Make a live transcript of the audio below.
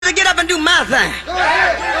to get up and do my thing. Go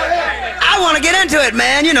ahead. I want to get into it,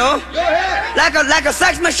 man, you know. Go ahead. Like a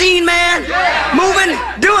sex machine, man. Moving,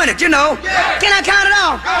 doing it, you know. Can I count it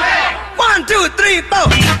off? Go ahead. 1, 2, 3, 4.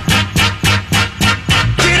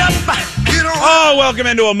 Get up. Get on. Oh, welcome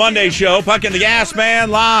into a Monday show. Puckett and the Gas Man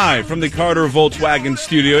live from the Carter Volkswagen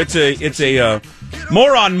studio. It's a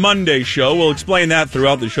Moron Monday show. We'll explain that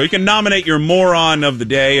throughout the show. You can nominate your Moron of the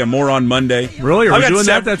Day, a Moron Monday. Really? Are we doing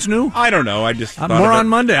that? That's new? I don't know. I just thought Moron of it.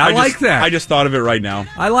 Monday. I like that. I just thought of it right now.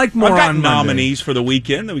 I like Moron I've got Monday. nominees for the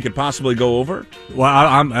weekend that we could possibly go over. Well,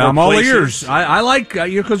 I'm all places. ears. I like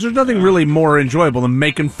you because there's nothing really more enjoyable than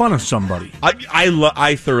making fun of somebody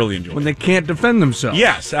I thoroughly enjoy when it. they can't defend themselves.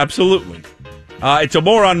 Yes, absolutely. It's a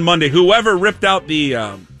Moron Monday. Whoever ripped out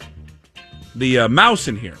the mouse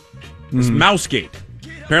in here, this Mousegate.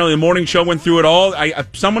 Apparently, the morning show went through it all.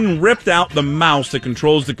 Someone ripped out the mouse that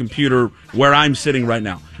controls the computer where I'm sitting right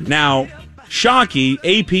now. Now, Shockey,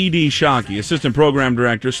 APD Shockey, assistant program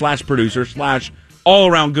director / producer /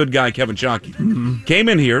 all-around good guy Kevin Shockey, came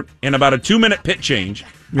in here in about a 2-minute pit change.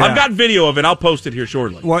 Yeah. I've got video of it. I'll post it here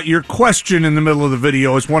shortly. Well, your question in the middle of the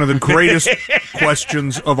video is one of the greatest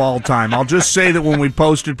questions of all time. I'll just say that when we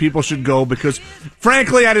post it, people should go because,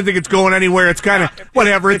 frankly, I didn't think it's going anywhere. It's kind of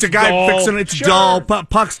whatever. It's a guy dull. fixing it. It's dull.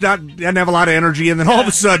 Puck's doesn't have a lot of energy, and then all of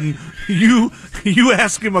a sudden, you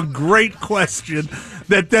ask him a great question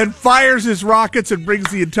that then fires his rockets and brings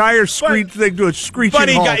the entire thing to a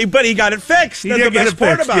screeching halt. But he got it fixed. That's the best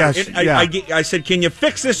part about yes, it. yeah. I said, "Can you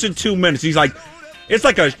fix this in 2 minutes?" He's like, It's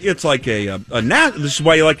like a this is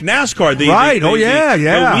why you like NASCAR. The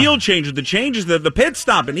wheel changes, the pit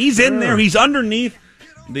stop, and he's in there. He's underneath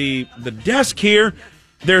the desk here.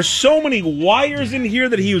 There's so many wires in here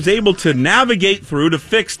that he was able to navigate through to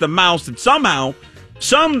fix the mouse. And somehow,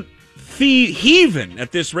 some heathen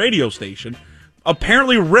at this radio station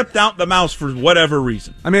apparently ripped out the mouse for whatever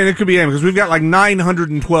reason. I mean, it could be anything because we've got like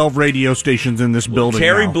 912 radio stations in this building.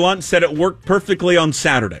 Terry now. Blunt said it worked perfectly on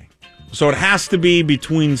Saturday. So it has to be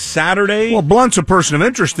between Saturday. Well, Blunt's a person of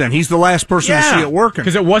interest then. He's the last person to see it working.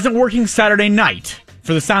 Because it wasn't working Saturday night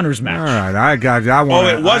for the Sounders match. All right,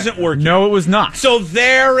 it wasn't working. No, it was not. So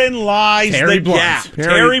therein lies Terry the Blunt. gap.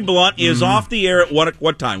 Terry Blunt is off the air at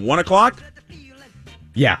what time? 1 o'clock?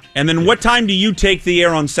 Yeah. And then what time do you take the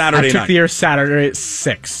air on Saturday night? I took the air Saturday at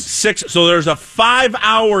 6. 6. So there's a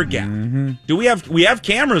 5-hour gap. Mm-hmm. Do we have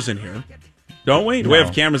cameras in here? Don't we? Do we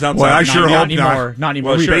have cameras outside? Well, I sure hope not. Not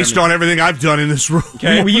anymore. Well, based on everything I've done in this room.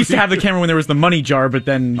 Okay. We used to have the camera when there was the money jar, but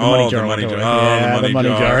then the money jar went away. The money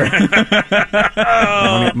jar.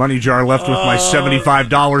 Money jar left with my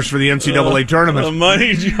 $75 for the NCAA tournament. The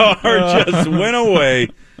money jar just went away.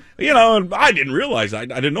 You know, I didn't realize. I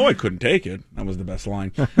didn't know I couldn't take it. That was the best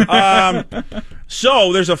line.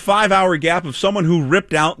 So there's a 5-hour gap of someone who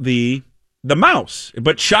ripped out the mouse,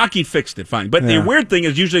 but Shockey fixed it fine. But the weird thing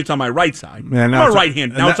is usually it's on my right side. Yeah, I'm a right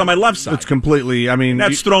hand. Now it's on my left side. It's completely,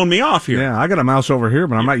 that's thrown me off here. Yeah, I got a mouse over here,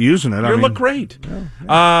 but I'm not using it. You look great.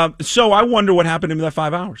 Yeah. So I wonder what happened in that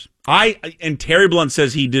 5 hours. And Terry Blunt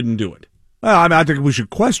says he didn't do it. Well, I think we should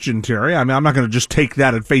question Terry. I'm not going to just take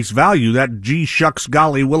that at face value. That gee shucks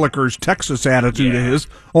golly willikers Texas attitude of his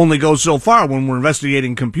only goes so far when we're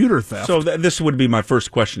investigating computer theft. So this would be my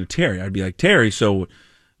first question to Terry. I'd be like, Terry, so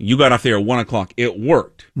you got off there at 1 o'clock. It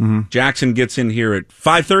worked. Mm-hmm. Jackson gets in here at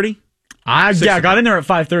 5:30. I got in there at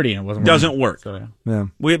 5:30 and it wasn't doesn't work. So, yeah.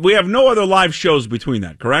 We have no other live shows between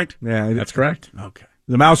that, correct? Yeah, that's correct. Okay.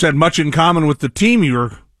 The mouse had much in common with the team you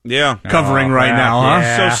were covering right now, huh?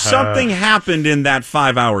 Yeah. So something happened in that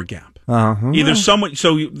 5-hour gap. Either someone.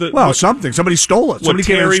 Somebody stole it. Somebody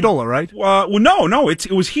came and stole it, right? No,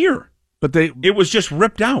 it was here, but it was just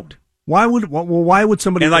ripped out. Why would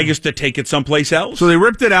somebody? And I guess to take it someplace else. So they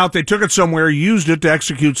ripped it out. They took it somewhere, used it to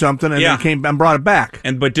execute something, and then came and brought it back.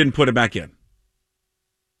 But didn't put it back in.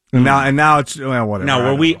 And now it's whatever. Now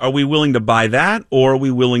are we willing to buy that, or are we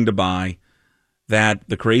willing to buy that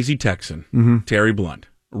the crazy Texan Terry Blunt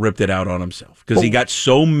ripped it out on himself because he got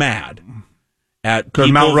so mad at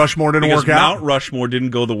people, Mount Rushmore didn't work out. Mount Rushmore didn't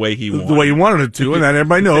go the way he wanted. The way he wanted it to, and then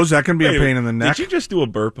everybody knows that can be a pain in the neck. Did you just do a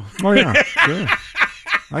burp? Oh yeah, sure.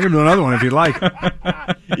 I can do another one if you'd like.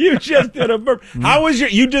 You just did a burp. How was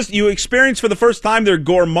you experienced for the first time their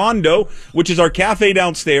Gourmando, which is our cafe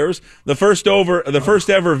downstairs, the first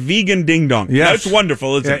ever vegan ding dong. Yes. That's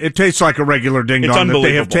wonderful, isn't it? It tastes like a regular ding dong that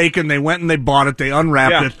they have taken. They went and they bought it. They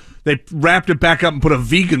unwrapped it. They wrapped it back up and put a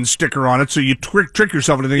vegan sticker on it, so you trick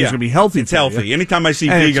yourself into thinking it's going to be healthy. It's healthy. Anytime I see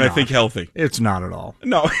vegan, I think healthy. It's not at all.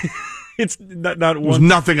 No. It's not one. There's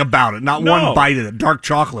nothing about it. Not one bite of it. Dark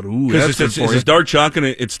chocolate. Ooh, that's good for you. It's dark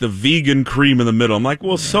chocolate. It's the vegan cream in the middle. I'm like,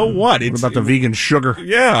 well, so what? What about the vegan sugar?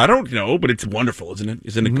 Yeah, I don't know, but it's wonderful, isn't it?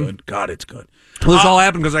 Isn't it good? God, it's good. Well, this all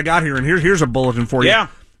happened because I got here, and here's a bulletin for you. Yeah.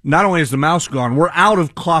 Not only is the mouse gone, we're out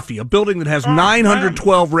of coffee. A building that has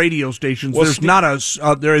 912 radio stations.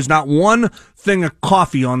 Well, there is not one thing of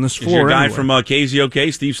coffee on this floor. Is your guy from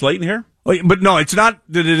KZOK, Steve Slayton, here? But no, it's not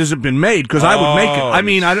that it hasn't been made, because I would make it. I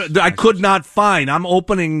mean, I could not find. I'm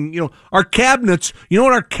opening, our cabinets. You know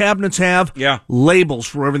what our cabinets have? Yeah. Labels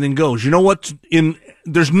for everything goes. You know what's in?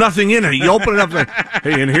 There's nothing in it. You open it up, like,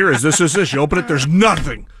 hey, in here is this. You open it, there's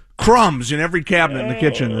nothing. Crumbs in every cabinet in the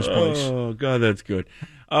kitchen in this place. Oh, God, that's good.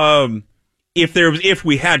 If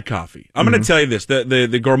we had coffee, I'm going to tell you this: the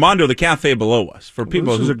Gourmando, the cafe below us, for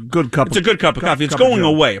people, this is a good cup. It's a good cup of coffee. It's going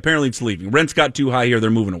away. Apparently, it's leaving. Rents got too high here; they're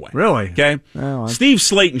moving away. Really? Okay. Well, Steve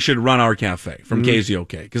Slayton should run our cafe from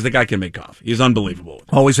KZOK because the guy can make coffee. He's unbelievable.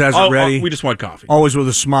 Always has it ready. We just want coffee. Always with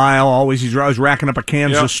a smile. Always he's racking up a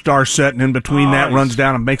Kansas Star set, and in between that runs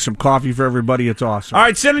down and makes some coffee for everybody. It's awesome. All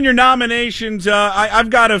right, send in your nominations. I've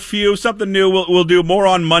got a few. Something new. We'll do more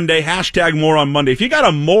on Monday. # more on Monday. If you got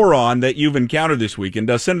a moron that you've encountered this weekend,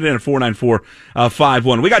 send it in at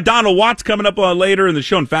 49451. We got Donald Watts coming up later in the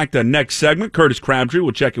show. In fact, next segment, Curtis Crabtree.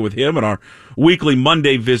 We'll check in with him and our weekly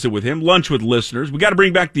Monday visit with him. Lunch with listeners. We got to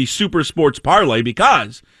bring back the Super Sports Parlay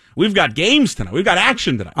because we've got games tonight. We've got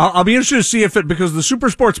action tonight. I'll be interested to see if because the Super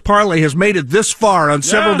Sports Parlay has made it this far on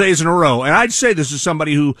several days in a row. And I'd say this is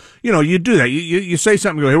somebody who, you do that. You say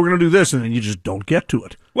something, hey, we're going to do this, and then you just don't get to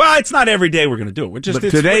it. Well, it's not every day we're going to do it. But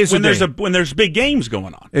today's when there's big games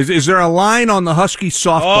going on. Is there a line on the Husky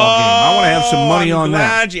softball game? I want to have some money on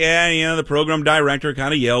that. Yeah, the program director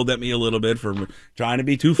kind of yelled at me a little bit for trying to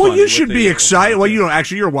be too funny. Well, you should be excited. Well, you don't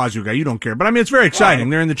actually. You're a Wazoo guy. You don't care, but I mean, it's very exciting.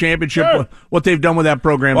 They're in the championship. Sure. What they've done with that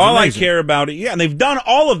program is amazing. I care about it. Yeah, and they've done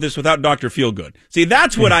all of this without Dr. Feelgood. See,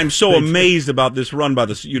 that's what I'm so amazed about this run by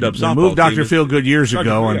the UW softball team. Moved Dr. Feelgood years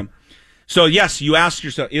ago, and. So, yes, you ask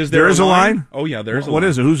yourself, is there a line? Oh, yeah, there's a line. What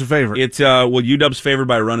is it? Who's the favorite? It's, UW's favored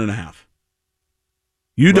by a 1.5.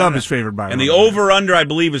 UW is favored by a 1.5. And the over-under, I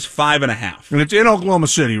believe, is 5.5. And it's in Oklahoma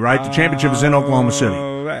City, right? The championship is in Oklahoma City.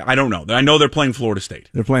 I don't know. I know they're playing Florida State.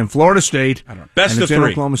 They're playing Florida State. I don't know. Best of 3. In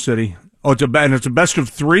Oklahoma City. Oh, it's a best of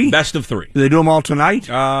 3? Best of 3. Do they do them all tonight?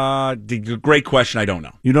 Great question. I don't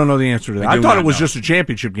know. You don't know the answer to that. I thought it was just a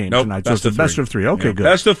championship game tonight. So it's the best of 3. Okay, good.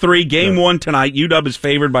 Best of 3. Game 1 tonight. UW is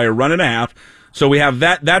favored by a 1.5. So we have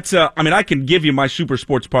that. That's I can give you my Super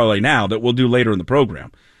Sports Parlay now that we'll do later in the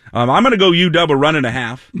program. I'm going to go UW a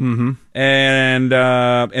 1.5, and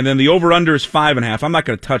then the over under is 5.5. I'm not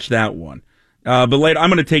going to touch that one. But later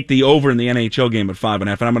I'm going to take the over in the NHL game at 5.5,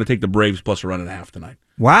 and I'm going to take the Braves plus a 1.5 tonight.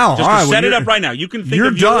 Wow! Just to set it up right now. You can think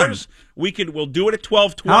of yours. We'll do it at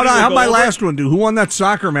 12:20. How'd my last one do? Who won that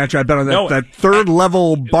soccer match? I bet on that third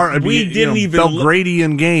level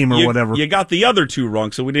Belgradian game or whatever. You got the other 2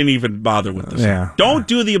 wrong, so we didn't even bother with this. Don't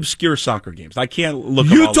do the obscure soccer games. I can't look.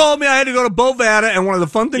 You told me I had to go to Bovada, and one of the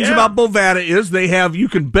fun things about Bovada is you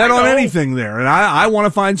can bet on anything there, and I want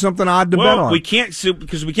to find something odd to bet on. We can't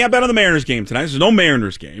because we can't bet on the Mariners game tonight. There's no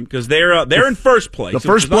Mariners game because they're in first place. The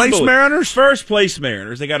first place Mariners. First place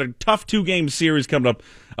Mariners. They got a tough 2-game series coming up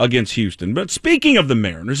against Houston. But speaking of the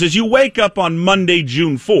Mariners, as you wake up on Monday,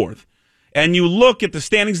 June 4th, and you look at the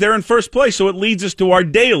standings, they're in first place. So it leads us to our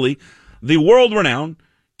daily, the world-renowned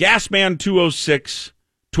Gasman 206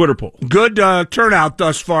 Twitter poll. Good turnout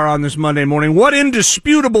thus far on this Monday morning. What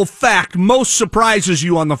indisputable fact most surprises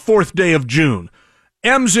you on the 4th day of June?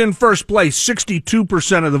 M's in first place,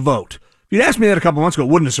 62% of the vote. If you'd asked me that a couple months ago, it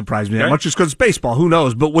wouldn't have surprised me that much just because it's baseball. Who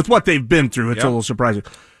knows? But with what they've been through, it's a little surprising.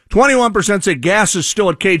 21% say Gas is still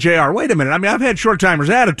at KJR. Wait a minute. I mean, I've had short-timers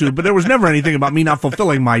attitude, but there was never anything about me not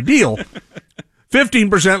fulfilling my deal. 15%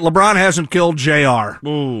 LeBron hasn't killed JR.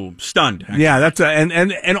 Ooh, stunned. Actually. Yeah, that's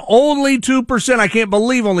and only 2%. I can't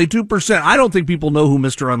believe only 2%. I don't think people know who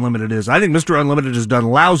Mr. Unlimited is. I think Mr. Unlimited has done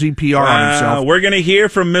lousy PR on himself. We're going to hear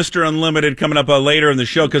from Mr. Unlimited coming up later in the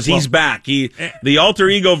show because he's back. The alter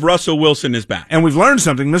ego of Russell Wilson is back. And we've learned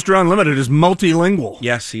something. Mr. Unlimited is multilingual.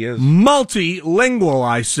 Yes, he is. Multilingual,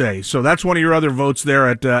 I say. So that's one of your other votes there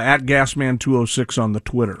at Gasman206 on the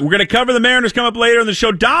Twitter. We're going to cover the Mariners coming up later in the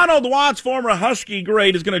show. Donald Watts, former Husky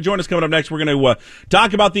great, is going to join us coming up next. We're going to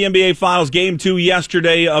talk about the NBA Finals. Game 2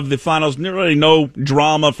 yesterday of the Finals. Really no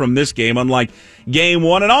drama from this game, unlike Game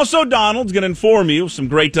 1. And also Donald's going to inform you of some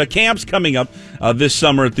great camps coming up this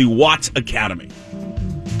summer at the Watts Academy.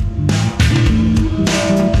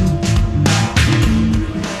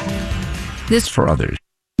 This for others.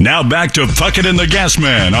 Now back to Puckett and the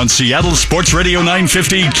Gasman on Seattle Sports Radio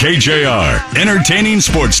 950 KJR. Entertaining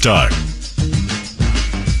sports talk.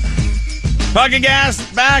 Puckett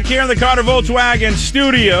Gas back here in the Carter Volkswagen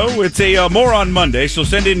studio. It's a Moron Monday, so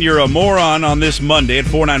send in your moron on this Monday at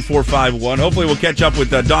 49451. Hopefully we'll catch up with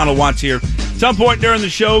Donald Watts here some point during the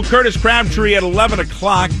show. Curtis Crabtree at 11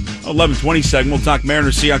 o'clock, 11:20 segment. We'll talk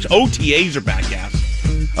Mariners, Seahawks. OTAs are back, Gas.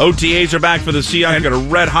 OTAs are back for the Seahawks. Got a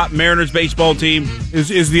red-hot Mariners baseball team.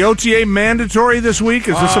 Is the OTA mandatory this week?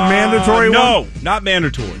 Is this a mandatory one? No, not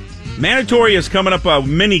mandatory. Mandatory is coming up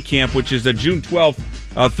mini camp, which is June 12th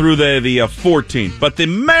through the 14th. But the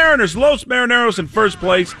Mariners, Los Marineros in first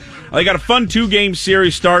place. They got a fun 2-game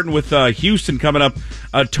series starting with Houston coming up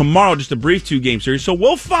tomorrow, just a brief 2-game series. So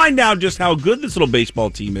we'll find out just how good this little baseball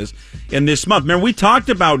team is in this month. Remember, we talked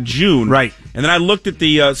about June. Right. And then I looked at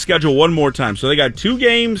the schedule one more time. So they got 2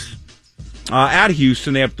 games at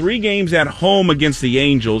Houston. They have 3 games at home against the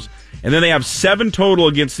Angels. And then they have 7 total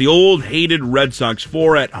against the old hated Red Sox,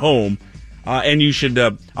 4 at home. And you should,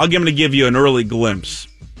 I'm going to give you an early glimpse.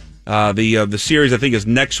 The series, I think, is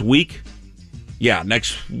next week. Yeah,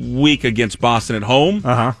 next week against Boston at home.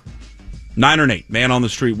 9 or 8, man on the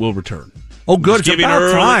street will return. Oh, good. It's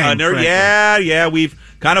about time. Yeah, we've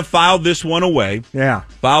kind of filed this one away. Yeah.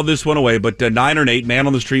 Filed this one away, but 9 or 8, man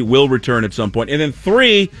on the street will return at some point. And then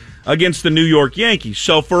 3 against the New York Yankees.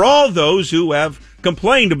 So for all those who have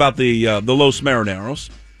complained about the Los Marineros,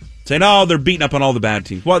 saying, oh, they're beating up on all the bad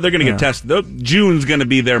teams. Well, they're going to get tested. June's going to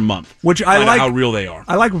be their month. Which I like how real they are.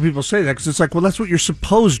 I like when people say that because it's like, well, that's what you're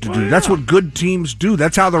supposed to do. That's what good teams do.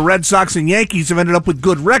 That's how the Red Sox and Yankees have ended up with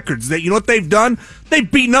good records. That, you know what they've done? They've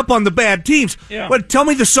beaten up on the bad teams. Yeah. But tell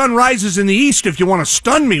me the sun rises in the east if you want to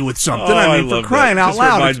stun me with something. I mean, for crying out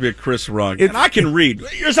loud. This reminds me of Chris Rock. And I can read.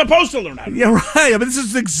 You're supposed to learn how to read. Yeah, right. I mean, this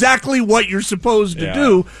is exactly what you're supposed to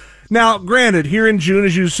do. Now, granted, here in June,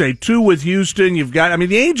 as you say, 2 with Houston. You've got, I mean,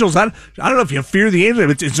 the Angels, I don't know if you fear the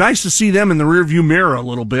Angels. It's nice to see them in the rearview mirror a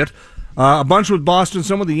little bit. A bunch with Boston,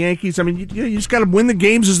 some with the Yankees. I mean, you just got to win the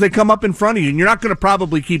games as they come up in front of you. And you're not going to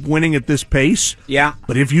probably keep winning at this pace. Yeah.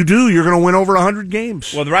 But if you do, you're going to win over 100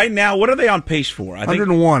 games. Well, right now, what are they on pace for? I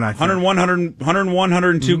 101, I think. 101,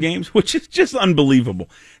 102 games, which is just unbelievable.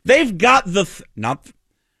 They've got they've got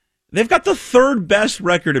the 3rd best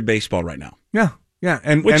record in baseball right now. Yeah. Yeah,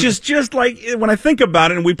 which is just like, when I think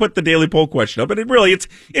about it, and we put the daily poll question up, but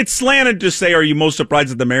it's slanted to say, are you most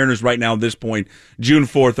surprised that the Mariners right now at this point, June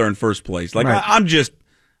 4th, are in first place? Like, right.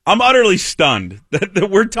 I'm utterly stunned that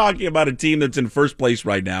we're talking about a team that's in first place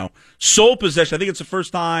right now. Sole possession. I think it's the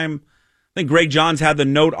first time. I think Greg Johns had the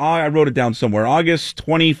note. I wrote it down somewhere. August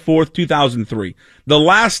 24th, 2003. The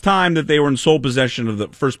last time that they were in sole possession of the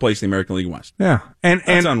first place in the American League West. Yeah.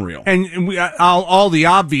 That's unreal. And all the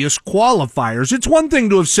obvious qualifiers. It's one thing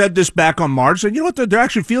to have said this back on March. And you know what? They're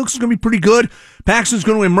actually, Felix is going to be pretty good. Paxton's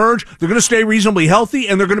going to emerge. They're going to stay reasonably healthy.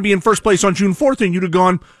 And they're going to be in first place on June 4th. And you'd have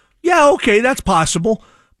gone, yeah, okay, that's possible.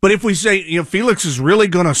 But if we say, Felix is really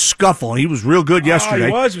going to scuffle, he was real good yesterday.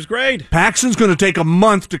 He was great. Paxton's going to take a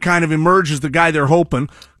month to kind of emerge as the guy they're hoping.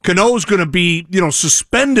 Cano's going to be,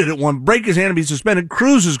 suspended at one, break his hand and be suspended.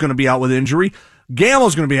 Cruz is going to be out with injury.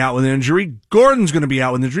 Gammel's going to be out with injury. Gordon's going to be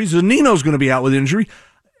out with injury. Zanino's going to be out with injury.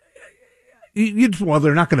 Well,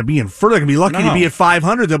 they're not going to be in further. They're going to be lucky to be at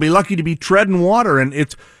 500. They'll be lucky to be treading water, and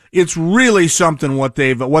it's really something what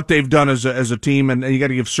they've done as a team, and you got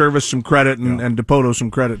to give Service some credit and DePoto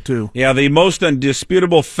some credit too. Yeah, the most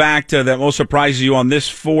undisputable fact that most surprises you on this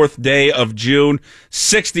 4th day of June: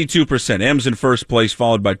 62%. M's in first place,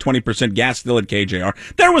 followed by 20% Gas still at KJR.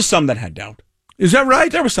 There was some that had doubt. Is that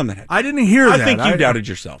right? There was some that had doubt. I didn't hear that. I think you doubted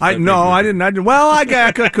yourself. I didn't. Well, I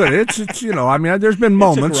could. It's there's been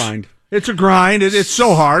moments. It's a grind. It's a grind. It's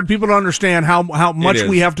so hard. People don't understand how much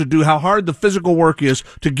we have to do, how hard the physical work is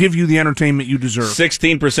to give you the entertainment you deserve.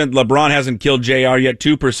 16%. LeBron hasn't killed JR yet.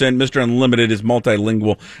 2%. Mr. Unlimited is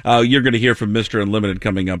multilingual. You're going to hear from Mr. Unlimited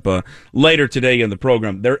coming up later today in the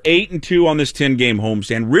program. They're 8-2 on this 10-game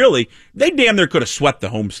homestand. Really, they damn near could have swept the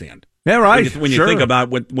homestand. Yeah, right. When you think about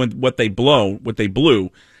what they blew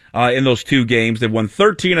in those 2 games, they've won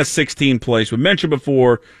 13 of 16 plays. We mentioned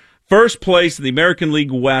before. First place in the American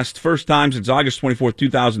League West, first time since August 24th,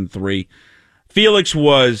 2003. Felix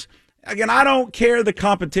was, again, I don't care the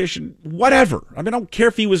competition, whatever. I mean, I don't care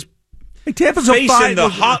if he was facing the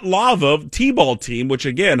Hot Lava T-ball team, which,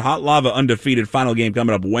 again, Hot Lava undefeated, final game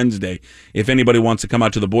coming up Wednesday. If anybody wants to come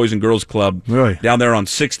out to the Boys and Girls Club down there on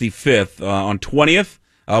 65th, on 20th.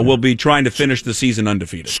 We'll be trying to finish the season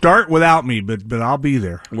undefeated. Start without me, but I'll be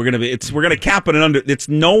there. We're gonna cap it under. It's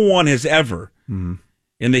no one has ever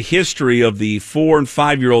in the history of the 4- and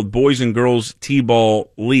 5-year-old boys and girls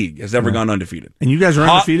T-ball league has ever gone undefeated. And you guys are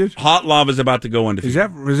undefeated? Hot Lava is about to go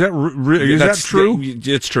undefeated. Is that true?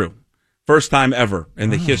 It's true. First time ever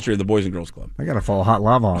in the history of the Boys and Girls Club. I got to follow Hot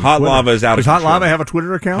Lava on Hot Twitter. Lava is out of control. Does Hot Lava have a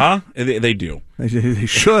Twitter account? Huh? They do. They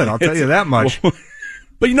should. I'll tell you that much.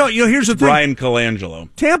 But here's the thing. Brian Colangelo.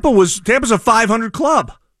 Tampa's a 500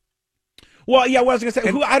 club. Well, yeah, what I was going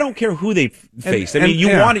to say, I don't care who they faced.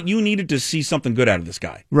 You needed to see something good out of this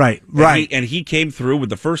guy. Right. And he came through with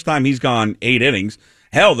the first time he's gone 8 innings.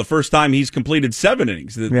 Hell, the first time he's completed 7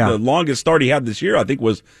 innings. The longest start he had this year, I think,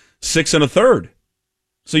 was 6 1/3.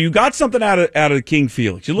 So you got something out of King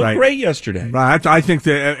Felix. You looked great yesterday. Right. I think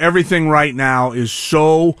that everything right now is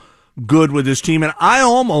so good with this team, and I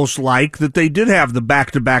almost like that they did have the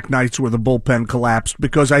back-to-back nights where the bullpen collapsed,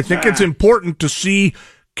 because I think it's important to see,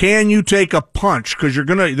 can you take a punch? Because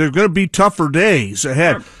there's gonna be tougher days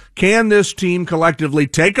ahead. Sure. Can this team collectively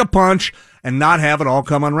take a punch and not have it all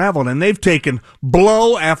come unraveled? And they've taken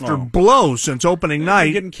blow after blow since opening night.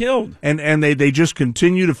 They're getting killed. And they just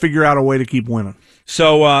continue to figure out a way to keep winning.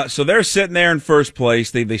 So they're sitting there in first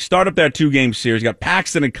place. They start up that 2-game series. You got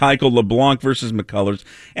Paxton and Keuchel, LeBlanc versus McCullers.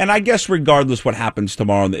 And I guess regardless what happens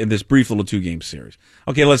tomorrow in this brief little 2-game series.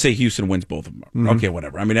 Okay, let's say Houston wins both of them. Mm-hmm. Okay,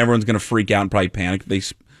 whatever. I mean, everyone's going to freak out and probably panic.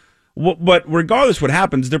 But regardless what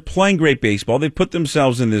happens, they're playing great baseball. They put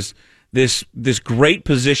themselves in this great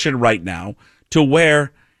position right now to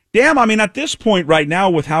where, at this point right now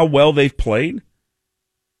with how well they've played,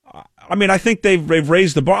 I think they've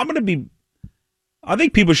raised the bar. I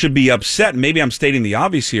think people should be upset, and maybe I'm stating the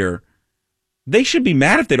obvious here. They should be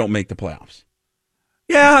mad if they don't make the playoffs.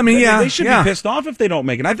 Yeah, they should be pissed off if they don't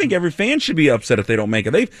make it. I think every fan should be upset if they don't make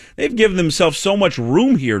it. They've given themselves so much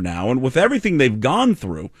room here now, and with everything they've gone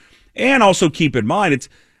through, and also keep in mind,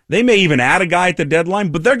 they may even add a guy at the deadline,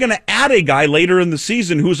 but they're going to add a guy later in the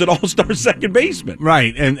season who's an all-star second baseman.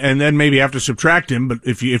 Right, and then maybe have to subtract him, but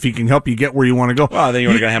if he can help you get where you want to go. Well, then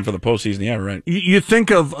you're going to have him for the postseason. Yeah, right. You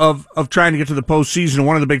think of trying to get to the postseason, and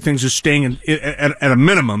one of the big things is staying at a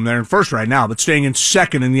minimum. They're in first right now, but staying in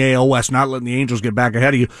second in the AL West, not letting the Angels get back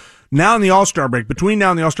ahead of you. Now in the All-Star break, between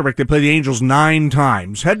now and the All-Star break, they play the Angels 9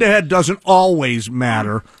 times. Head-to-head doesn't always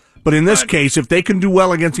matter. But in this case, if they can do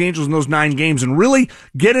well against the Angels in those 9 games and really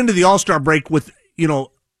get into the All-Star break with,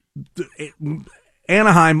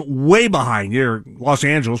 Anaheim way behind you, Los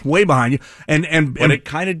Angeles way behind you, but it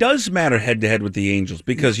kind of does matter head-to-head with the Angels,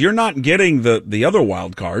 because you're not getting the other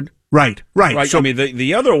wild card. Right. So,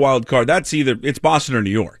 the other wild card, it's Boston or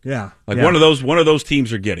New York. Yeah. One of those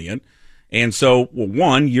teams are getting it. And so,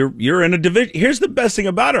 you're in a division. Here's the best thing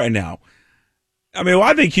about it right now.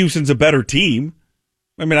 I think Houston's a better team.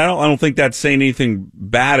 I don't think that's saying anything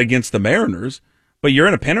bad against the Mariners, but you're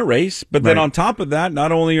in a pennant race. But then on top of that,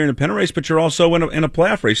 not only you're in a pennant race, but you're also in a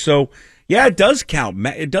playoff race. So, yeah, it does count.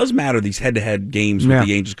 It does matter, these head-to-head games with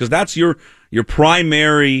the Angels, because that's your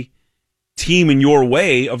primary team in your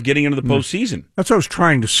way of getting into the postseason. That's what I was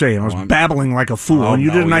trying to say. I was babbling like a fool, and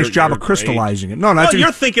you did a nice job of crystallizing it. No,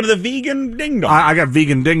 you're thinking of the vegan ding-dong. I got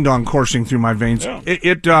vegan ding-dong coursing through my veins.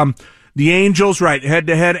 Yeah. The Angels,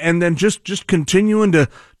 head-to-head, and then just continuing to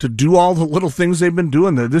do all the little things they've been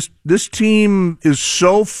doing. This team is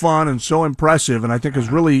so fun and so impressive, and I think has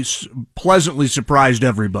really pleasantly surprised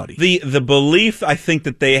everybody. The belief I think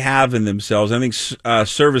that they have in themselves, I think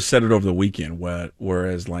Service said it over the weekend,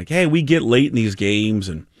 whereas hey, we get late in these games,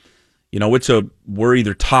 and we're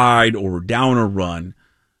either tied or we're down a run.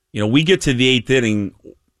 We get to the 8th inning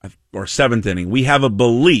or 7th inning, we have a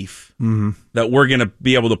belief that we're going to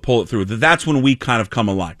be able to pull it through. That's when we kind of come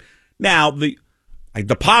alive. Now, the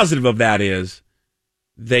positive of that is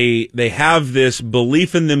they have this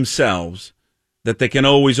belief in themselves that they can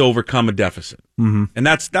always overcome a deficit, and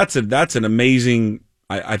that's an amazing,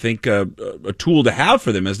 I think, a tool to have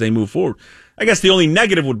for them as they move forward. I guess the only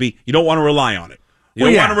negative would be you don't want to rely on it. You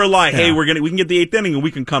don't want to rely. Hey, we can get the 8th inning and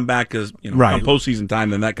we can come back because come postseason time.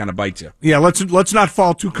 Then that kind of bites you. Yeah, let's not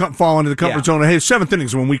fall into the comfort zone. Hey, 7th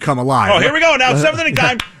innings when we come alive. Oh, here we go now. 7th inning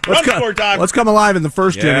time. Score time. Let's come alive in the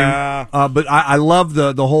first inning. But I love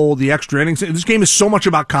the extra innings. This game is so much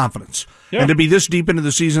about confidence. Yeah. And to be this deep into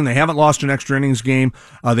the season, they haven't lost an extra innings game.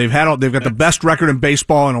 They've got the best record in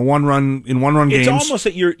baseball in one run games. It's almost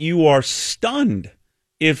that you are stunned.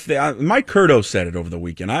 If Mike Curto said it over the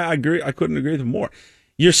weekend, I agree. I couldn't agree with him more.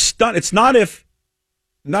 You're stunned. It's not a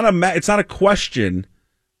question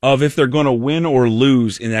of if they're going to win or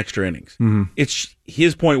lose in extra innings. It's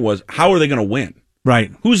his point was, how are they going to win?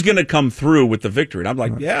 Right. Who's going to come through with the victory? And I'm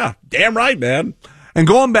like, yeah, damn right, man. And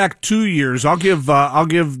going back 2 years, I'll give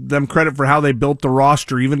them credit for how they built the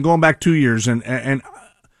roster. Even going back 2 years, and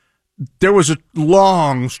there was a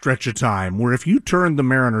long stretch of time where if you turned the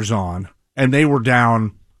Mariners on and they were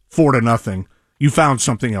down 4-0, you found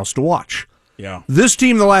something else to watch. Yeah. This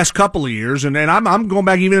team the last couple of years, and I'm going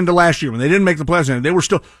back even into last year when they didn't make the playoffs, they were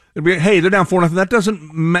still, hey, they're down 4-0. That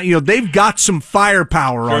doesn't, they've got some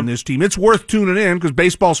firepower on this team. It's worth tuning in because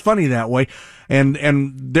baseball's funny that way,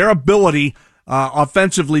 and their ability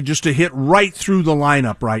offensively just to hit right through the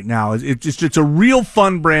lineup right now. It's a real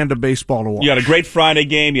fun brand of baseball to watch. You had a great Friday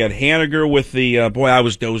game. You had Haniger with the boy. I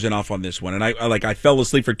was dozing off on this one, and I fell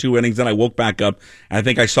asleep for 2 innings. Then I woke back up, and I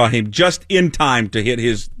think I saw him just in time to hit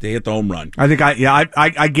the home run. I think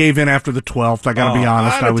I gave in after the 12th. I got to be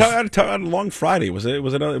honest. I had a long Friday. It was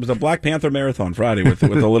a Black Panther marathon Friday with the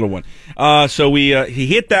little one. So he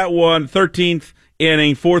hit that one 13th.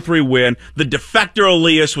 Inning, 4-3 win. The defector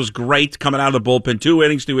Elias was great coming out of the bullpen. 2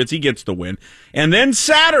 innings, 2 hits. He gets the win. And then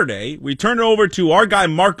Saturday, we turn it over to our guy,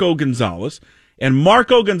 Marco Gonzalez. And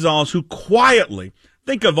Marco Gonzalez, who quietly,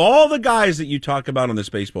 think of all the guys that you talk about on this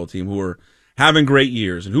baseball team who are having great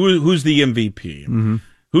years. And who's the MVP? Mm-hmm.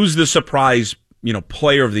 Who's the surprise,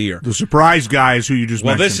 player of the year? The surprise guys who you just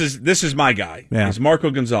mentioned. Well, this is my guy. Yeah. It's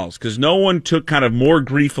Marco Gonzalez. Because no one took kind of more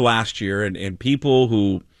grief last year. And people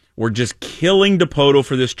who we're just killing Dipoto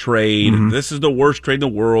for this trade. Mm-hmm. This is the worst trade in the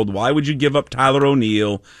world. Why would you give up Tyler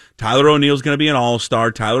O'Neill? Tyler O'Neill's going to be an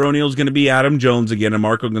all-star. Tyler O'Neill's going to be Adam Jones again, and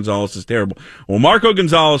Marco Gonzalez is terrible. Well, Marco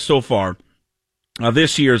Gonzalez so far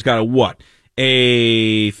this year has got a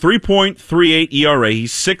 3.38 ERA.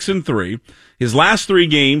 He's 6-3. His last 3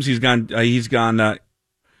 games,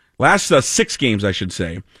 last 6 games, I should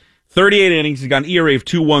say. 38 innings. He's got an ERA of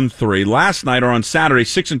 2.13. Last night, or on Saturday,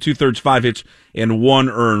 6 2/3, 5 hits, and 1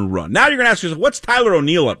 earned run. Now you're going to ask yourself, what's Tyler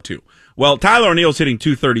O'Neill up to? Well, Tyler O'Neill's hitting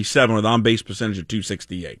 237 with on-base percentage of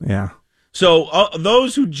 268. Yeah. So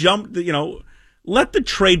those who jumped, let the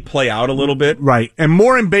trade play out a little bit. Right. And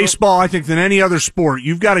more in baseball, I think, than any other sport.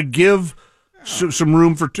 You've got to give some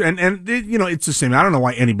room for, and it's the same. I don't know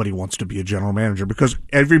why anybody wants to be a general manager because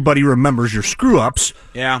everybody remembers your screw ups.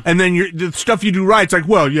 Yeah. And then the stuff you do right, it's like,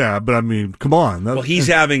 well, yeah, but I mean, come on. Well, he's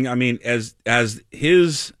having, as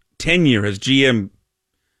his tenure as GM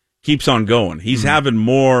keeps on going, he's having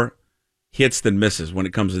more hits than misses when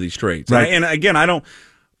it comes to these trades. Right. And again, I don't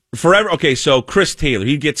forever. Okay. So Chris Taylor,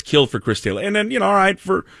 he gets killed for Chris Taylor. And then, all right,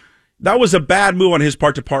 that was a bad move on his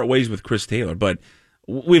part to part ways with Chris Taylor, but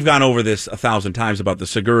we've gone over this 1,000 times about the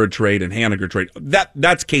Segura trade and Haniger trade.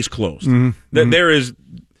 That's case closed. Mm-hmm.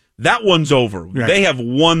 That one's over. Right. They have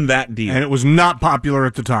won that deal, and it was not popular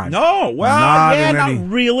at the time. No, well, not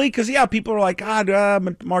really, because people are like, God,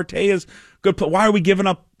 Marte is good. Why are we giving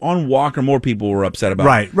up on Walker? More people were upset about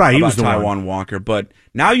right. He was the Taijuan one. Walker, but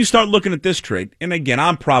now you start looking at this trade, and again,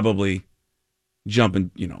 I'm probably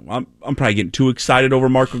jumping. I'm probably getting too excited over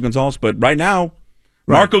Marco Gonzalez, but right now,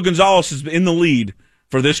 Marco Gonzalez is in the lead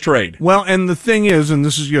for this trade. Well, and the thing is, and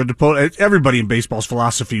this is Dipoto, everybody in baseball's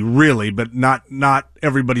philosophy, really, but not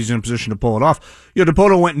everybody's in a position to pull it off.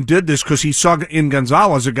 Dipoto went and did this because he saw in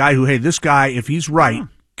Gonzalez a guy who, hey, this guy, if he's right,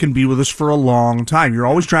 can be with us for a long time. You're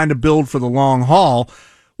always trying to build for the long haul,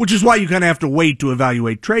 which is why you kind of have to wait to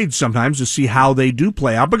evaluate trades sometimes to see how they do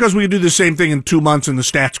play out, because we could do the same thing in 2 months and the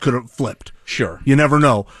stats could have flipped. Sure. You never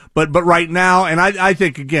know. But right now, and I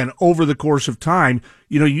think, again, over the course of time,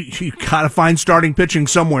 you got to find starting pitching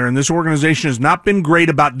somewhere, and this organization has not been great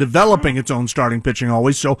about developing its own starting pitching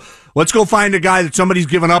always, so let's go find a guy that somebody's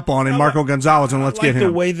given up on in Marco Gonzalez, and let's get him. I like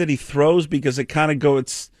the way that he throws, because it kind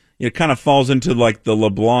of falls into like the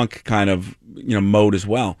LeBlanc kind of mode as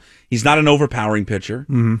well. He's not an overpowering pitcher.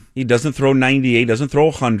 Mm-hmm. He doesn't throw 98, doesn't throw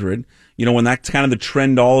 100. When that's kind of the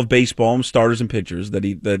trend all of baseball and starters and pitchers that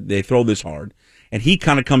they throw this hard. And he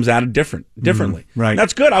kind of comes at it differently. Right. And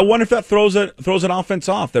that's good. I wonder if that throws an offense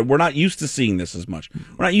off, that we're not used to seeing this as much.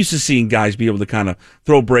 We're not used to seeing guys be able to kind of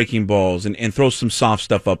throw breaking balls and throw some soft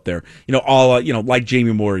stuff up there. Like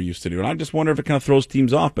Jamie Moore used to do. And I just wonder if it kind of throws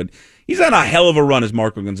teams off. But he's on a hell of a run as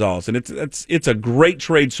Marco Gonzalez. And it's a great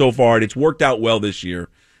trade so far. And it's worked out well this year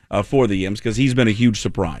for the Yims, because he's been a huge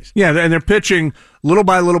surprise. Yeah, and they're pitching little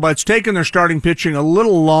by little. It's taken their starting pitching a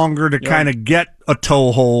little longer to kind of get a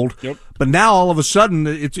toehold. Yep. But now all of a sudden,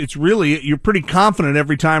 it's really, you're pretty confident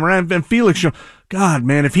every time around. And Felix, God,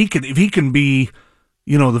 man, if he can be,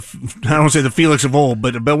 I don't want to say the Felix of old,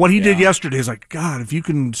 but what he did yesterday is like, God, if you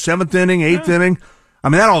can 7th inning, 8th inning, I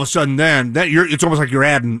mean, that all of a sudden it's almost like you're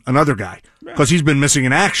adding another guy, because he's been missing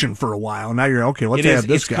in action for a while. And now you're okay. Let's add this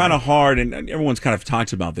guy. It's kind of hard, and everyone's kind of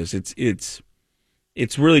talks about this. It's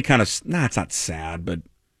really kind of it's not sad, but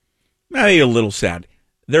maybe a little sad.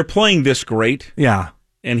 They're playing this great. Yeah.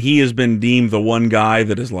 And he has been deemed the one guy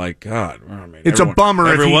that is like, God, I mean, it's a bummer.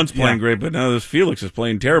 Everyone's playing great, but now this Felix is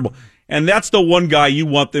playing terrible. And that's the one guy you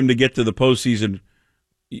want them to get to the postseason.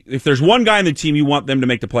 If there's one guy on the team you want them to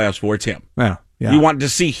make the playoffs for, it's him. Yeah. You want to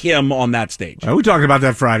see him on that stage. We talked about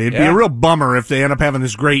that Friday. It'd be a real bummer if they end up having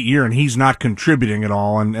this great year and he's not contributing at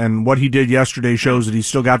all. And what he did yesterday shows that he's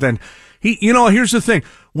still got that. And here's the thing.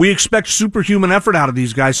 We expect superhuman effort out of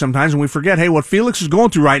these guys sometimes, and we forget, hey, what Felix is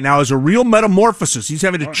going through right now is a real metamorphosis. He's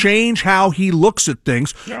having to change how he looks at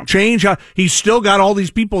things, change how he's still got all these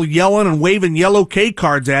people yelling and waving yellow K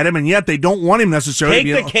cards at him, and yet they don't want him necessarily.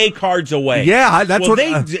 Take the K cards away. Yeah, that's what.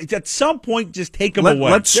 At some point, just take them away.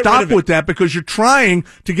 Let's stop with that, because you're trying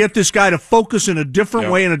to get this guy to focus in a different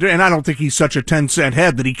way, and I don't think he's such a 10-cent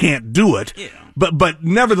head that he can't do it. Yeah. But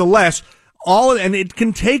nevertheless. And it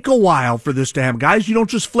can take a while for this to happen. Guys, you don't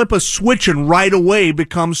just flip a switch and right away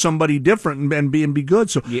become somebody different and be good.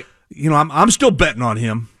 So, I'm still betting on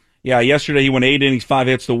him. Yeah, yesterday he went 8 innings, 5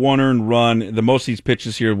 hits to 1 earned run. The most of these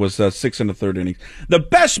pitches here was 6 1/3 innings. The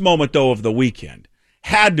best moment, though, of the weekend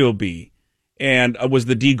had to be, was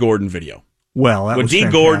the D. Gordon video. Well, that was D.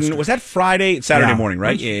 fantastic. Gordon, was that Friday? Saturday morning,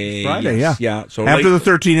 right? Friday, yeah. So after the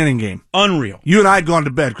 13-inning game. Unreal. You and I had gone to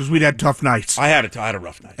bed because we'd had tough nights. I had a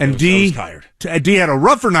rough night. And I was tired. D had a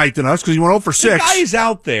rougher night than us because he went 0 for 6. The guy's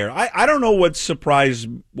out there. I don't know what surprised.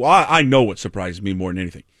 Well, I know what surprised me more than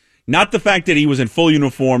anything. Not the fact that he was in full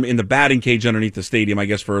uniform in the batting cage underneath the stadium, I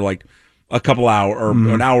guess, for like a couple hours or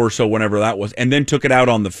an hour or so, whenever that was, and then took it out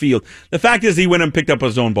on the field. The fact is he went and picked up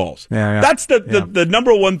his own balls. Yeah. That's the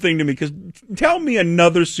number one thing to me, because tell me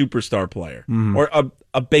another superstar player or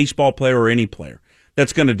a baseball player or any player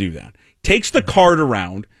that's going to do that. Takes the cart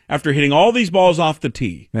around after hitting all these balls off the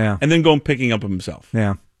tee and then go and picking up himself.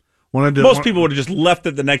 Yeah. Most people would have just left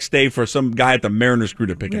it the next day for some guy at the Mariners crew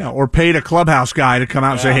to pick it up. Or paid a clubhouse guy to come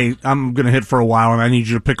out and say, hey, I'm going to hit for a while and I need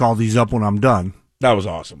you to pick all these up when I'm done. That was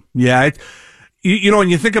awesome. Yeah.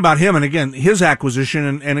 And you think about him, and again, his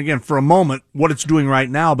acquisition, and again, for a moment, what it's doing right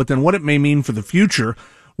now, but then what it may mean for the future,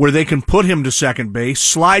 where they can put him to second base,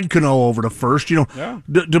 slide Cano over to first.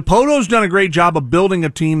 DePoto's done a great job of building a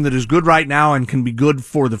team that is good right now and can be good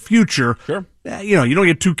for the future. Sure. You don't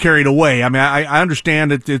get too carried away. I mean, I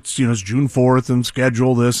understand it's it's June 4th and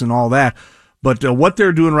schedule this and all that. But what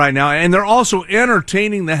they're doing right now, and they're also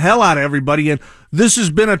entertaining the hell out of everybody. And this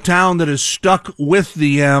has been a town that has stuck with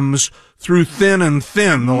the M's through thin and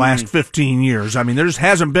thin the last 15 years. I mean, there just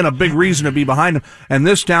hasn't been a big reason to be behind them. And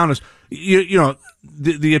this town is,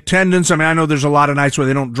 the attendance. I mean, I know there's a lot of nights where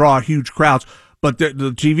they don't draw huge crowds, but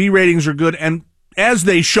the TV ratings are good. And as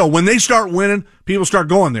they show, when they start winning, people start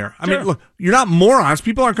going there. I mean, look, you're not morons.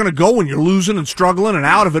 People aren't going to go when you're losing and struggling and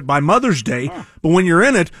out of it by Mother's Day. But when you're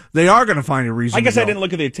in it, they are going to find a reason. I guess to go. I didn't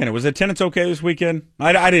look at the attendance. Was the attendance okay this weekend?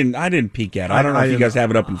 I didn't peek at it. I don't know if you guys have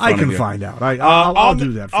it up in front of you. I can find out. I'll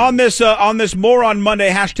do that. On this More on Monday,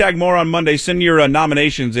 hashtag More on Monday, send your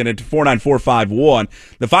nominations in at 49451.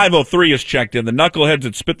 The 503 is checked in. The knuckleheads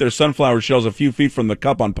that spit their sunflower shells a few feet from the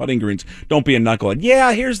cup on putting greens. Don't be a knucklehead.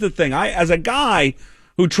 Yeah, here's the thing. As a guy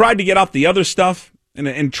who tried to get off the other stuff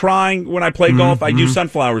and trying when I play golf, I do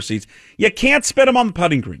sunflower seeds. You can't spit them on the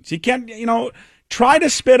putting greens. You can't, try to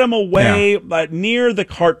spit them away near the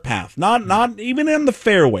cart path, not even in the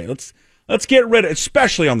fairway. Let's get rid of,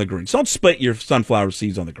 especially on the greens. Don't split your sunflower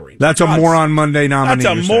seeds on the greens. That's a More on Monday nominee.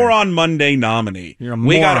 That's a More on Monday nominee. You're a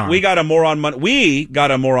moron. We got a More on Monday. We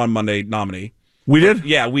got a More on Monday nominee. We did?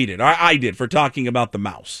 Yeah, we did. I did, for talking about the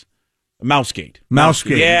mouse. Mousegate.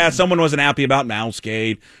 Yeah, someone wasn't happy about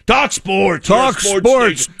Mousegate. Talk sports. Talk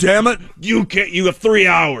sports, damn it. You have 3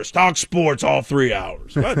 hours. Talk sports all 3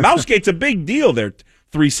 hours. Mousegate's a big deal there.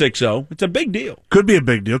 360. It's a big deal. Could be a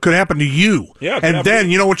big deal. Could happen to you. Yeah. And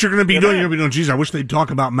then, you know what you're going to be doing? You're going to be doing, geez, I wish they'd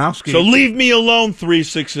talk about Mousegate. So leave me alone,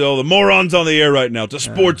 360. The moron's on the air right now. It's a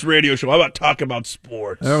sports radio show. How about talk about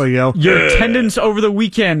sports? There we go. Your attendance over the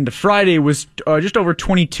weekend, Friday was just over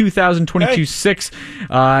 22,000,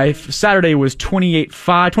 22,600. Saturday was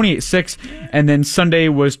 28,600, and then Sunday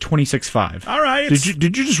was 26,500. All right.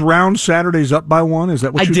 Did you just round Saturdays up by one? Is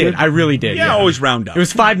that what you did? I really did. Yeah, always round up. It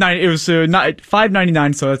was 590. It was not 599.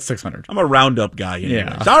 So that's 600. I'm a roundup guy. Anyways.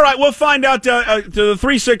 Yeah. All right, we'll find out to the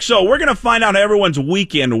 360. We're going to find out how everyone's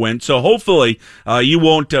weekend went. So hopefully you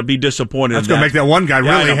won't be disappointed. That's going to make that one guy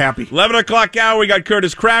really happy. 11 o'clock hour, we got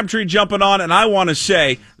Curtis Crabtree jumping on, and I want to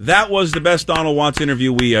say that was the best Donald Watts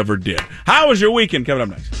interview we ever did. How was your weekend? Coming up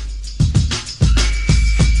next.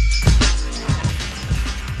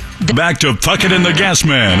 Back to Puckett and the Gas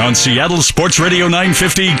Man on Seattle Sports Radio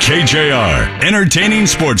 950 KJR. Entertaining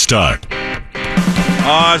sports talk.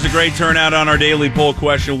 It's a great turnout on our daily poll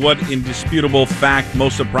question. What indisputable fact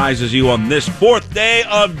most surprises you on this 4th day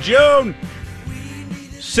of June?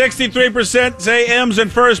 63% say M's in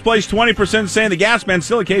first place, 20% saying the gas man's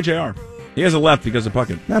still at KJR. He hasn't left because of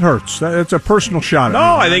Puckett. That hurts. That's a personal shot at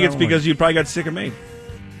No, me. I think it's because you probably got sick of me.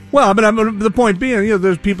 Well, but the point being,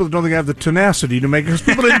 there's people that don't think I have the tenacity to make it, because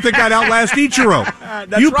people didn't think I'd outlast Ichiro.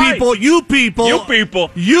 That's you right. people. You people. What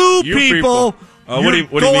do you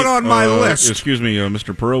mean? On my list. Excuse me,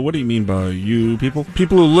 Mr. Pearl. What do you mean by you people?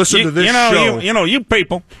 People who listen to this show. You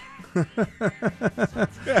people.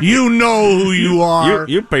 You know who you are.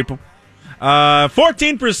 You people.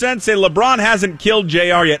 14% say LeBron hasn't killed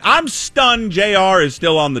JR yet. I'm stunned JR is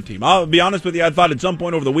still on the team. I'll be honest with you. I thought at some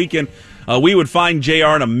point over the weekend we would find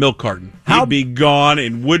JR in a milk carton. He'd be gone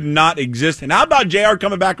and would not exist. And how about JR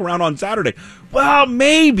coming back around on Saturday? Well,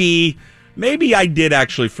 maybe I did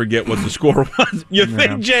actually forget what the score was. You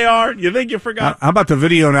think, JR? You think you forgot? How about the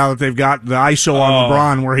video now that they've got the ISO on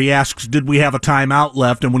LeBron where he asks, did we have a timeout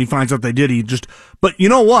left? And when he finds out they did, he just... But you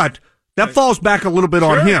know what? That falls back a little bit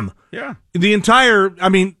on him. Yeah. The entire...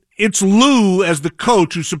 it's Lou as the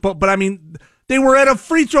coach who's supposed... But, they were at a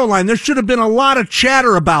free throw line. There should have been a lot of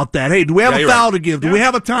chatter about that. Hey, do we have a foul to give? Do we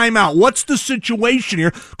have a timeout? What's the situation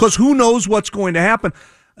here? Because who knows what's going to happen?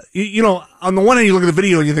 On the one hand, you look at the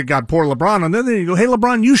video and you think, God, poor LeBron. On the other hand, you go, hey,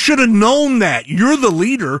 LeBron, you should have known that. You're the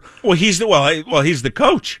leader. Well, he's the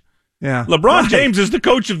coach. Yeah. LeBron James is the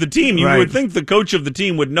coach of the team. You would think the coach of the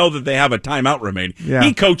team would know that they have a timeout remaining. Yeah.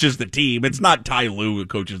 He coaches the team. It's not Ty Lue who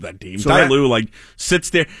coaches that team. So Ty Lue, sits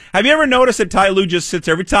there. Have you ever noticed that Ty Lue just sits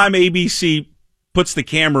every time ABC puts the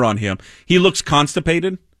camera on him, he looks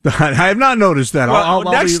constipated? I have not noticed that. Well,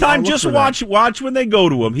 next time, just watch when they go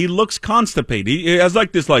to him. He looks constipated. He has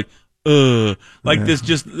this this,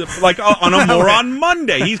 just like on a moron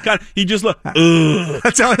Monday. He just look.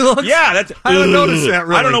 That's how he looks. Yeah, I haven't noticed that.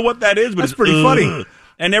 Really, I don't know what that is, but it's pretty funny.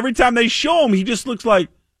 And every time they show him, he just looks like.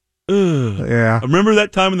 Yeah. I remember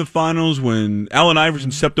that time in the finals when Allen Iverson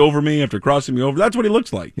stepped over me after crossing me over. That's what he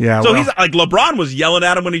looks like. Yeah. So he's like LeBron was yelling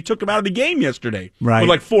at him when he took him out of the game yesterday. Right.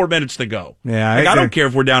 With 4 minutes to go. Yeah. I don't care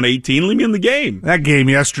if we're down 18. Leave me in the game. That game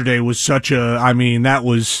yesterday was that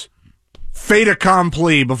was fait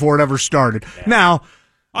accompli before it ever started. Yeah. Now,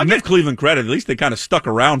 I'll give Cleveland credit. At least they kind of stuck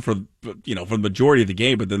around for the majority of the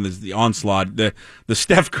game, but then there's the onslaught, the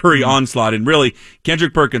Steph Curry onslaught, and really,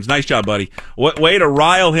 Kendrick Perkins, nice job, buddy. Way to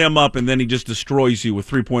rile him up, and then he just destroys you with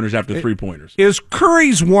 3-pointers after 3-pointers. Is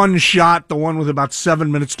Curry's one shot, the one with about 7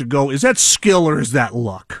 minutes to go, is that skill or is that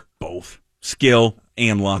luck? Both. Skill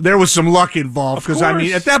and luck. There was some luck involved, because,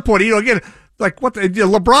 at that point, again...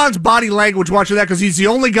 LeBron's body language watching that, because he's the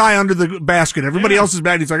only guy under the basket. Everybody else is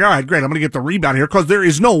bad. He's like, all right, great, I'm going to get the rebound here, because there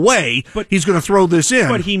is no way he's going to throw this in.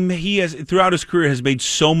 But he has, throughout his career, has made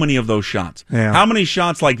so many of those shots. Yeah. How many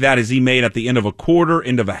shots like that has he made at the end of a quarter,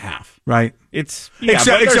 end of a half? Right. Except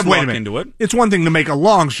wait a minute. Into it. It's one thing to make a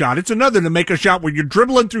long shot. It's another to make a shot where you're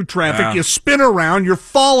dribbling through traffic, you spin around, you're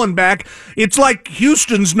falling back. It's like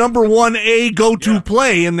Houston's number 1A go-to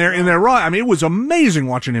play in their raw. It was amazing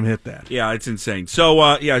watching him hit that. Yeah, it's insane.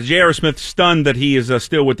 So, J.R. Smith stunned that he is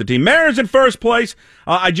still with the team. Mariners in first place.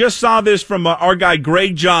 I just saw this from our guy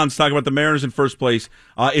Greg Johns talking about the Mariners in first place.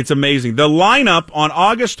 It's amazing. The lineup on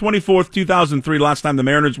August 24th, 2003, last time the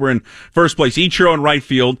Mariners were in first place. Ichiro in right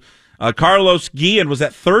field. Carlos Guillen was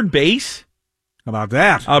at third base. How about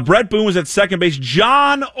that? Brett Boone was at second base.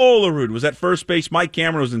 John Olerud was at first base. Mike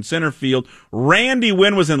Cameron was in center field. Randy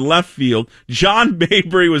Wynn was in left field. John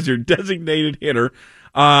Mabry was your designated hitter.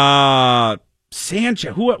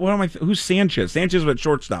 Sanchez. Who's Sanchez? Sanchez was at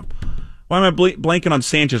shortstop. Why am I blanking on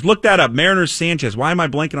Sanchez? Look that up. Mariners Sanchez. Why am I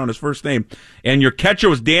blanking on his first name? And your catcher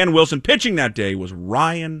was Dan Wilson. Pitching that day was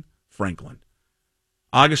Ryan Franklin.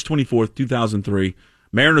 August 24th, 2003.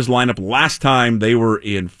 Mariners lineup last time they were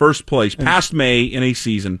in first place, past May in a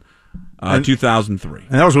season, 2003.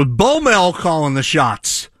 And that was with Bomel calling the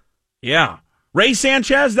shots. Yeah. Ray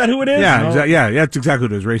Sanchez, is that who it is? Yeah, that's exactly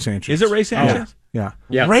who it is, Ray Sanchez. Is it Ray Sanchez? Yeah.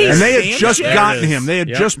 Ray and they had Sanchez? just gotten him. They had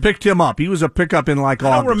just picked him up. He was a pickup in August.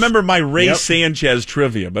 I don't remember my Ray Sanchez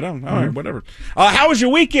trivia, but all right, whatever. How was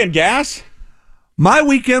your weekend, Gas? My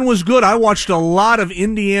weekend was good. I watched a lot of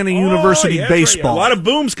Indiana University baseball. A lot of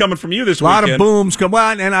booms coming from you this weekend. A lot of booms come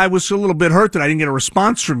on, and I was a little bit hurt that I didn't get a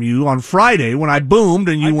response from you on Friday when I boomed,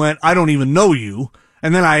 and you went, I don't even know you.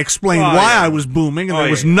 And then I explained why I was booming, and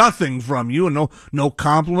there was nothing from you, and no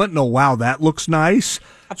compliment, no, wow, that looks nice.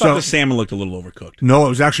 I thought the salmon looked a little overcooked. No, it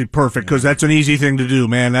was actually perfect because that's an easy thing to do,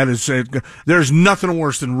 man. That is, there's nothing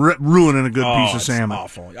worse than ruining a good piece of salmon.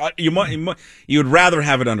 Awful. You would rather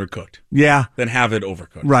have it undercooked, than have it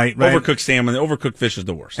overcooked. Right. Overcooked salmon, overcooked fish is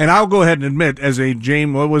the worst. And I'll go ahead and admit, as a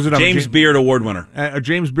James Beard Award winner,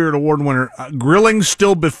 grilling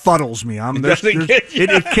still befuddles me.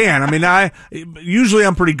 It can. I mean, usually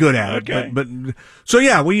I'm pretty good at it. Okay. But so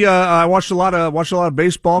yeah, I watched a lot of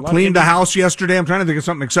baseball. Cleaned the house yesterday. I'm trying to think of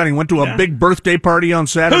something exciting. Went to a big birthday party on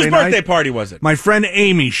Saturday night. Whose birthday party was it? My friend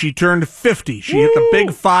Amy. She turned 50. She hit the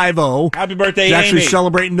big 50. Happy birthday, She's Amy! Actually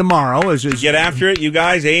celebrating tomorrow. Get after it, you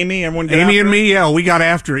guys. Amy, everyone. Amy and me. Yeah, we got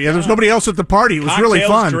after it. Yeah, there was nobody else at the party. It was really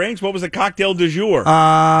fun. Drinks. What was the cocktail du jour?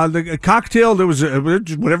 The cocktail. There was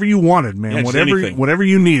whatever you wanted, man. Yeah, whatever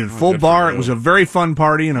you needed. Full bar. It was a very fun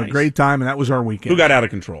party and a great time, and that was our weekend. Who got out of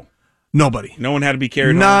control? Nobody. No one had to be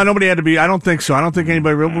carried home? No, nobody had to be. I don't think so. I don't think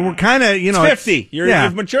anybody. We're kind of, It's 50.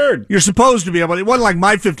 You've matured. You're supposed to be able. It wasn't like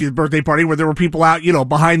my 50th birthday party where there were people out,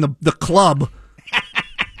 behind the club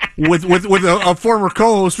with a former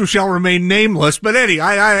co-host who shall remain nameless. But Eddie,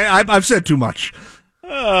 I've said too much.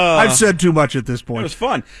 I've said too much at this point. It was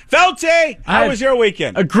fun. Felte, how was your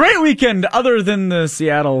weekend? A great weekend, other than the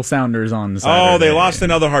Seattle Sounders on Saturday. Oh, they lost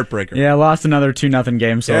another heartbreaker. Yeah, lost another 2-0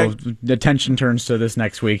 game, so attention turns to this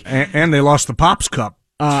next week. And they lost the Pops Cup.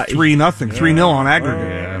 3-0, 3-0 on aggregate.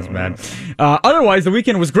 Yeah, that's bad. Otherwise, the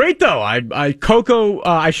weekend was great, though.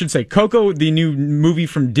 Coco, the new movie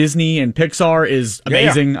from Disney and Pixar, is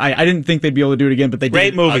amazing. Yeah. I didn't think they'd be able to do it again, but they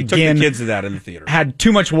great did. Great movie. Again. Took the kids to that in the theater. Had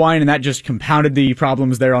too much wine, and that just compounded the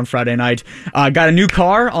problems there on Friday night. Got a new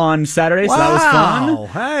car on Saturday, so that was fun.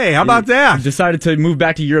 Hey, how about that? Decided to move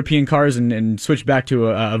back to European cars and switch back to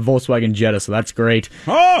a Volkswagen Jetta, so that's great.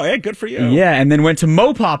 Oh, hey, good for you. Yeah, and then went to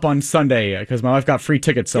Mopop on Sunday because my wife got free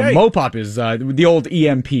tickets, so Mopop is the old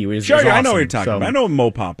EMP. Sure, awesome. I know what you're talking about. I know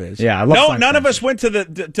what Mopop is. Yeah, I love none of us went to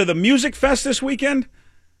the Music Fest this weekend.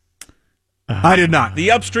 I did not.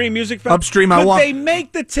 The Upstream Music Fest. Upstream, Could they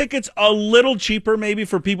make the tickets a little cheaper, maybe,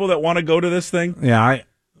 for people that want to go to this thing? Yeah,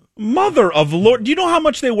 Mother of Lord, do you know how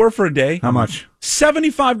much they were for a day? How much?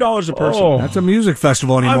 $75 a person. Oh, that's a music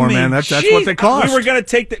festival anymore, man. That's what they cost. We were going to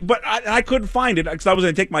take, but I couldn't find it because I was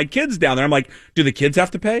going to take my kids down there. I'm like, do the kids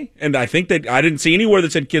have to pay? And I think that I didn't see anywhere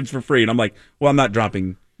that said kids for free. And I'm like, well, I'm not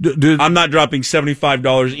dropping. I'm not dropping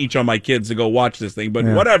 $75 each on my kids to go watch this thing. But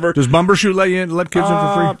whatever. Does Bumbershoot let kids in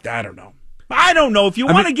for free? I don't know. If you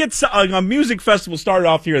want to get a music festival started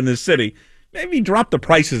off here in this city, maybe drop the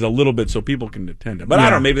prices a little bit so people can attend it. But I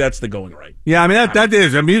don't know. Maybe that's the going rate. Yeah, I mean that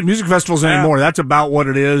is music festivals anymore. That's about what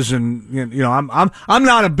it is, and I'm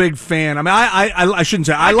not a big fan. I mean, I shouldn't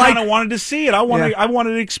say I kind of wanted to see it. I wanted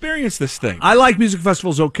to experience this thing. I like music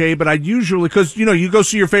festivals, okay, but I usually because you go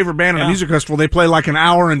see your favorite band at a music festival, they play like an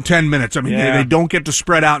hour and 10 minutes. I mean, they don't get to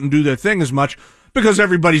spread out and do their thing as much because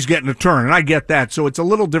everybody's getting a turn, and I get that. So it's a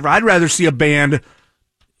little different. I'd rather see a band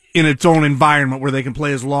in its own environment where they can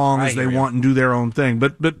play as long as they want and do their own thing.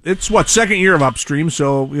 But it's second year of Upstream,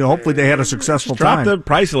 so hopefully they had a successful time. Drop the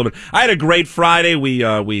price a little bit. I had a great Friday.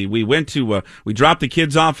 We went to we dropped the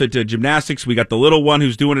kids off at gymnastics. We got the little one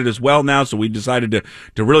who's doing it as well now, so we decided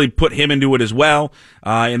to really put him into it as well.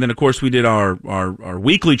 And then of course we did our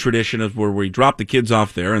weekly tradition of where we drop the kids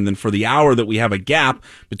off there, and then for the hour that we have a gap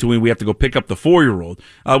between we have to go pick up the 4-year-old,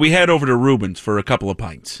 we head over to Reuben's for a couple of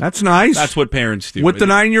pints. That's nice. That's what parents do. With the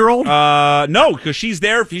 9-year-old? No, because she's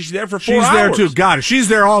there. She's there for 4 hours. She's there too. Got it. She's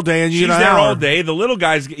there all day, and she's there all day. The little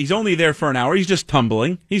guy's he's only there for an hour. He's just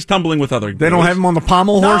tumbling. He's tumbling with other. They don't have him on the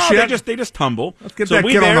pommel horse yet. They just tumble. Let's get that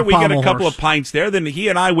kid on the pommel horse. We got a couple of pints there. Then he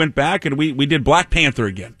and I went back and we did Black Panther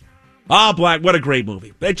again. What a great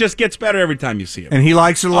movie. It just gets better every time you see it. And he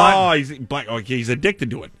likes it a lot? He's addicted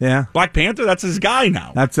to it. Yeah. Black Panther, that's his guy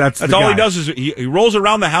now. That's all he does is he rolls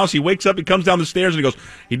around the house, he wakes up, he comes down the stairs, and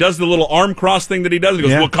he does the little arm cross thing that he does, and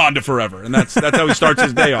he goes, Wakanda forever. And that's how he starts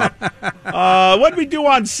his day off. What did we do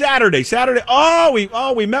on Saturday?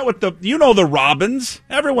 We met with the Robins.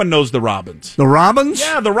 Everyone knows the Robins. The Robins?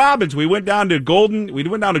 Yeah, the Robins. We went down to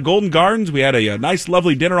Golden Gardens. We had a nice,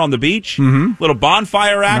 lovely dinner on the beach. Mm-hmm. Little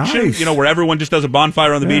bonfire action. Nice. Where everyone just does a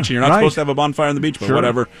bonfire on the beach, and you're not supposed to have a bonfire on the beach, but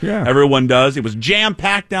whatever. Yeah. Everyone does. It was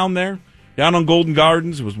jam-packed down there, down on Golden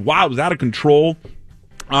Gardens. It was wild. It was out of control.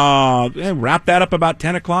 Wrap that up about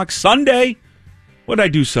 10 o'clock. Sunday. What did I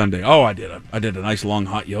do Sunday? Oh, I did a nice long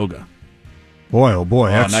hot yoga. Boy, oh boy.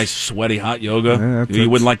 Nice sweaty hot yoga. You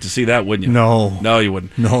wouldn't like to see that, wouldn't you? No, you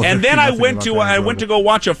wouldn't. No. And then I went to go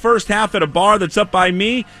watch a first half at a bar that's up by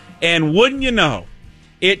me, and wouldn't you know,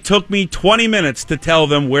 it took me 20 minutes to tell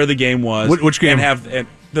them where the game was. Which game? And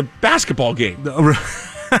the basketball game.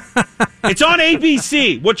 It's on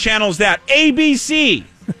ABC. What channel is that? ABC.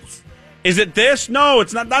 Is it this? No,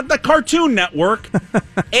 it's not the Cartoon Network.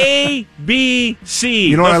 ABC,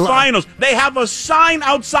 you know the finals. They have a sign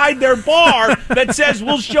outside their bar that says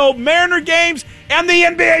we'll show Mariner games and the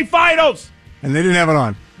NBA Finals. And they didn't have it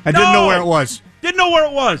on. I didn't know where it was. Didn't know where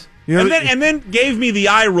it was. You know, and then gave me the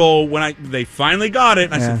eye roll when they finally got it.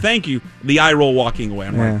 And I said, thank you. The eye roll walking away.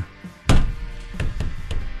 I'm like,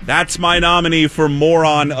 that's my nominee for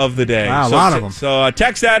Moron of the Day. Wow, a lot of them. So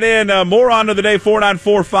text that in, Moron of the Day,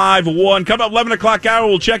 49451. Coming up 11 o'clock hour,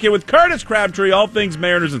 we'll check in with Curtis Crabtree, all things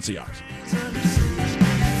Mariners and Seahawks.